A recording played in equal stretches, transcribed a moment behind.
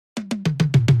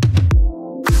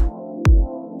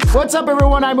What's up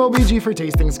everyone, I'm IAMOBG for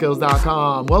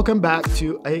TastingSkills.com. Welcome back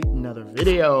to another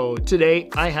video. Today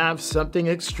I have something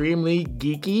extremely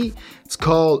geeky. It's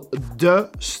called the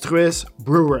Struise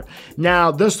Brouwer.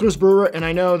 Now, the Struise Brouwer, and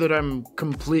I know that I'm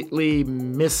completely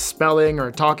misspelling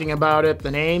or talking about it,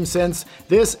 the name, since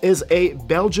this is a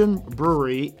Belgian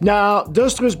brewery. Now, the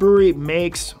Struise Brewery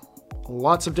makes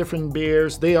lots of different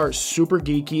beers. They are super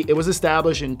geeky. It was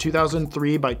established in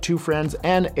 2003 by two friends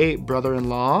and a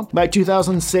brother-in-law. By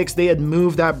 2006, they had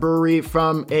moved that brewery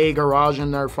from a garage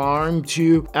in their farm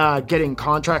to getting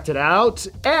contracted out,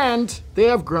 and they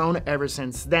have grown ever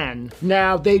since then.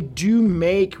 Now, they do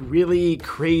make really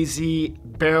crazy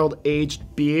barreled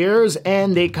aged beers,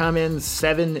 and they come in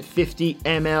 750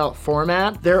 ml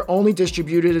format. They're only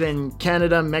distributed in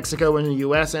Canada, Mexico, and the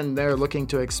US, and they're looking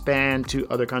to expand to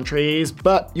other countries.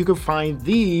 But you can find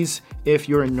these if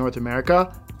you're in North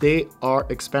America. They are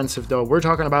expensive though. We're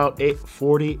talking about a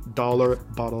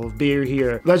 $40 bottle of beer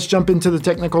here. Let's jump into the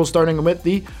technical, starting with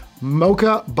the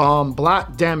Mocha Bomb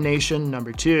Damnation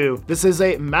II. This is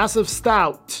a massive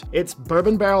stout. It's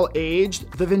bourbon barrel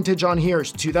aged. The vintage on here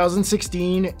is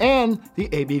 2016 and the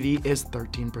ABV is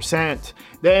 13%.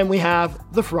 Then we have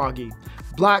the Froggie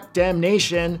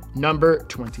Damnation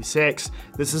 26.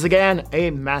 This is again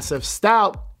a massive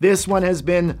stout. This one has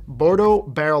been Bordeaux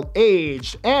barrel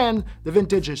aged and the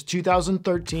vintage is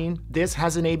 2013. This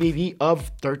has an ABV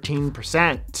of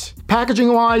 13%.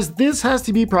 Packaging wise, this has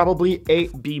to be probably a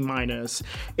B-.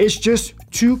 It's just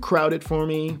too crowded for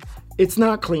me. It's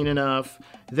not clean enough.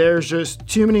 There's just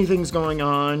too many things going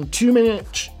on, too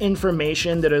much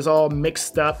information that is all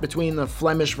mixed up between the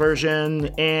Flemish version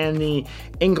and the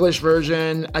English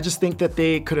version. I just think that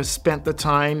they could have spent the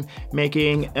time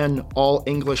making an all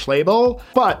English label.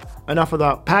 But enough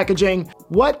about packaging.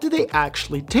 What do they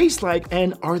actually taste like,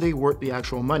 and are they worth the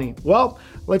actual money? Well,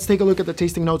 let's take a look at the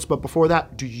tasting notes, but before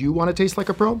that, do you want to taste like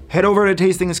a pro? Head over to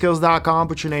TastingSkills.com,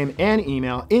 put your name and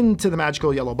email into the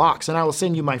magical yellow box, and I will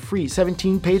send you my free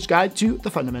 17-page guide to the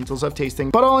fundamentals of tasting.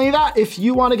 But only that, if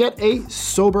you want to get a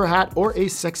sober hat or a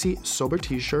sexy sober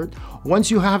t-shirt,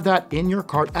 once you have that in your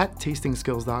cart at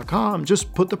TastingSkills.com,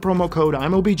 just put the promo code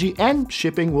IAMOBG and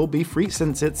shipping will be free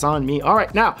since it's on me. All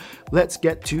right, now let's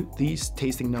get to these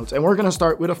tasting notes, and we're going to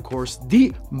start with, of course,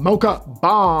 the Mocha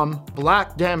Bomb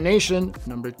Damnation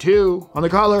II. On the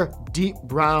color, deep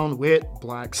brown with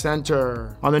black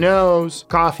center. On the nose,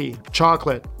 coffee,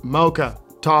 chocolate, mocha,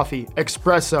 toffee,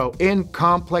 espresso in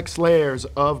complex layers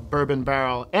of bourbon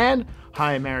barrel and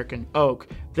high American oak.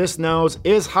 This nose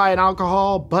is high in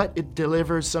alcohol, but it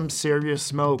delivers some serious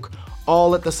smoke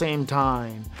all at the same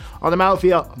time. On the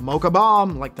mouthfeel, Mocha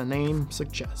Bomb, like the name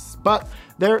suggests, but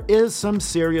there is some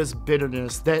serious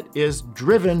bitterness that is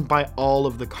driven by all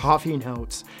of the coffee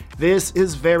notes. This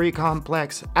is very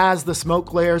complex as the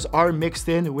smoke layers are mixed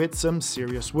in with some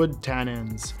serious wood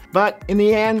tannins. But in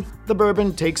the end, the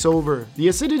bourbon takes over. The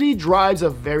acidity drives a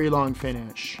very long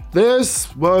finish.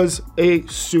 This was a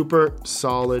super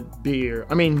solid beer.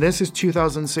 I mean, this is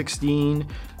 2016,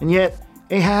 and yet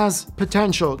it has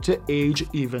potential to age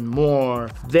even more.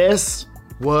 This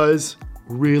was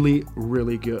really,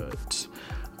 really good.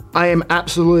 I am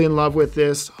absolutely in love with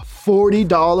this.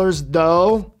 $40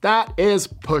 though, that is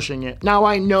pushing it. Now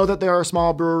I know that they're a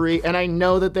small brewery and I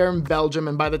know that they're in Belgium,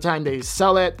 and by the time they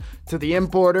sell it to the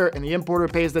importer and the importer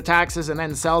pays the taxes and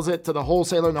then sells it to the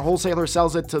wholesaler and the wholesaler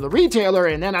sells it to the retailer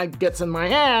and then it gets in my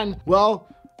hand, well,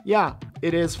 yeah,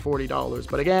 it is $40.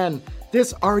 But again,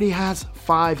 this already has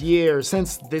 5 years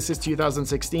since this is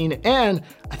 2016, and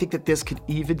I think that this could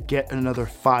even get another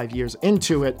 5 years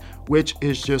into it, which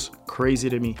is just crazy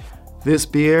to me. This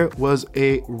beer was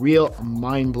a real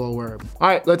mind blower. All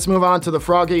right, let's move on to the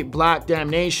Froggie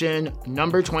Damnation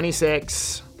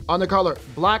 26. On the color,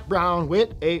 black brown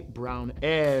with a brown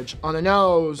edge. On the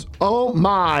nose, oh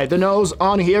my, the nose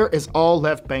on here is all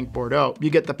left bank Bordeaux. You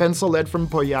get the pencil lead from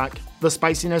Pauillac, the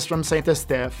spiciness from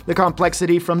Saint-Estèphe, the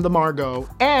complexity from the Margaux,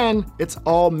 and it's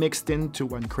all mixed into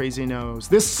one crazy nose.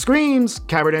 This screams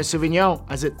Cabernet Sauvignon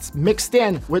as it's mixed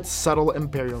in with subtle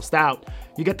Imperial Stout.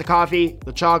 You get the coffee,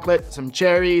 the chocolate, some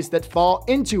cherries that fall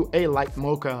into a light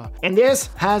mocha. And this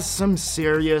has some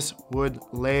serious wood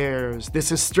layers.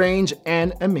 This is strange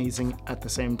and amazing at the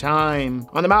same time.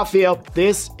 On the mouthfeel,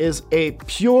 this is a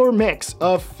pure mix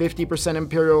of 50%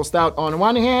 Imperial Stout on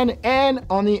one hand, and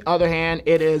on the other hand,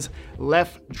 it is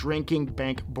left drinking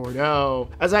bank Bordeaux.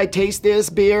 As I taste this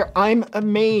beer, I'm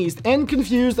amazed and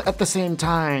confused at the same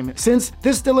time, since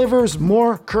this delivers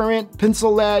more currant,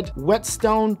 pencil lead,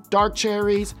 whetstone, dark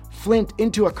cherries, flint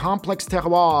into a complex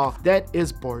terroir that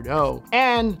is Bordeaux.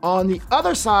 And on the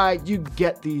other side, you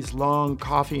get these long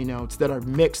coffee notes that are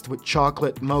mixed with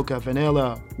chocolate, mocha,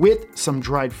 vanilla, with some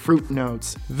dried fruit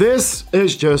notes. This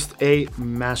is just a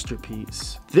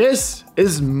masterpiece. This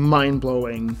is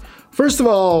mind-blowing. First of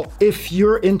all, if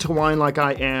you're into wine like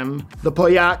I am, the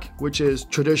Pauillac, which is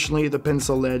traditionally the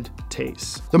pencil lead,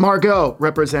 tastes. The Margaux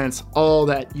represents all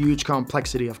that huge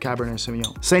complexity of Cabernet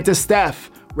Sauvignon. Saint-Estèphe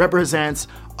represents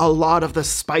a lot of the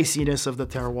spiciness of the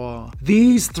terroir.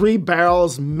 These three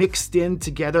barrels mixed in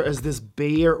together as this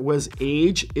beer was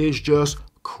aged is just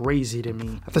crazy to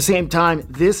me. At the same time,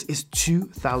 this is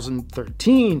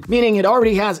 2013, meaning it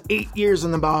already has 8 years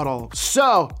in the bottle.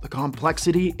 So the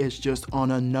complexity is just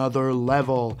on another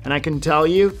level. And I can tell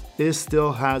you, this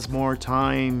still has more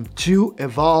time to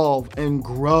evolve and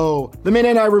grow. The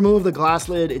minute I remove the glass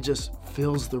lid, it just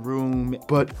fills the room.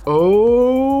 But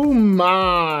oh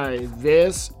my,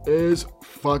 this is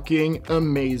fucking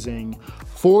amazing.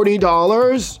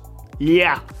 $40?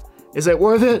 Yeah. Is it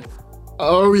worth it?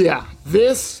 Oh yeah,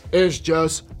 this is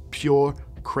just pure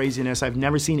craziness. I've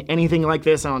never seen anything like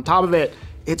this, and on top of it,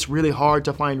 it's really hard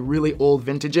to find really old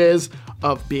vintages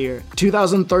of beer.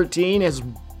 2013 is,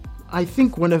 I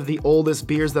think, one of the oldest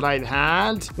beers that I've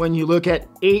had. When you look at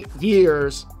 8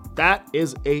 years, that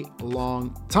is a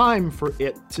long time for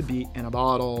it to be in a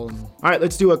bottle. All right,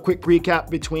 let's do a quick recap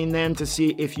between them to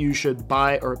see if you should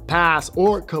buy or pass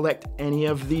or collect any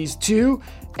of these two.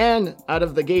 And out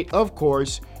of the gate, of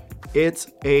course, it's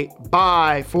a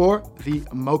buy for the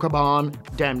Mocha Bomb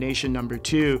Damnation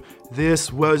II.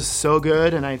 This was so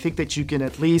good, and I think that you can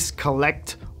at least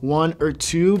collect one or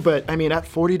two, but I mean, at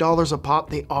 $40 a pop,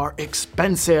 they are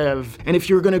expensive. And if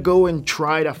you're gonna go and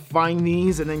try to find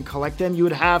these and then collect them, you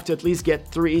would have to at least get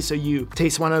 3. So you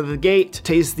taste one out of the gate,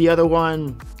 taste the other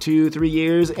one 2-3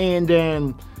 years, and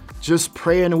then just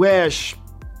pray and wish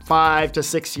 5 to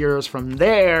 6 years from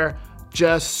there,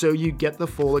 just so you get the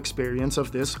full experience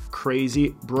of this crazy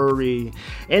brewery.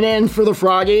 And then for the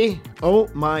Froggie, oh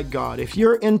my God, if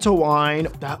you're into wine,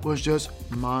 that was just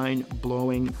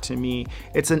mind-blowing to me.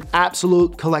 It's an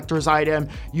absolute collector's item.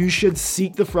 You should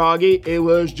seek the Froggie. It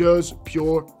was just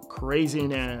pure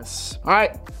craziness. All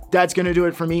right, that's gonna do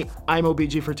it for me.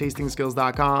 IAMOBG for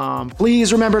tastingskills.com.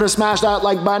 Please remember to smash that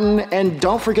like button, and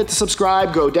don't forget to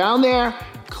subscribe. Go down there,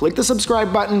 click the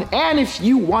subscribe button, and if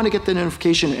you want to get the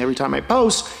notification every time I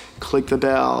post, click the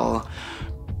bell.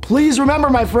 Please remember,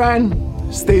 my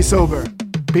friend, stay sober.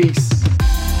 Peace.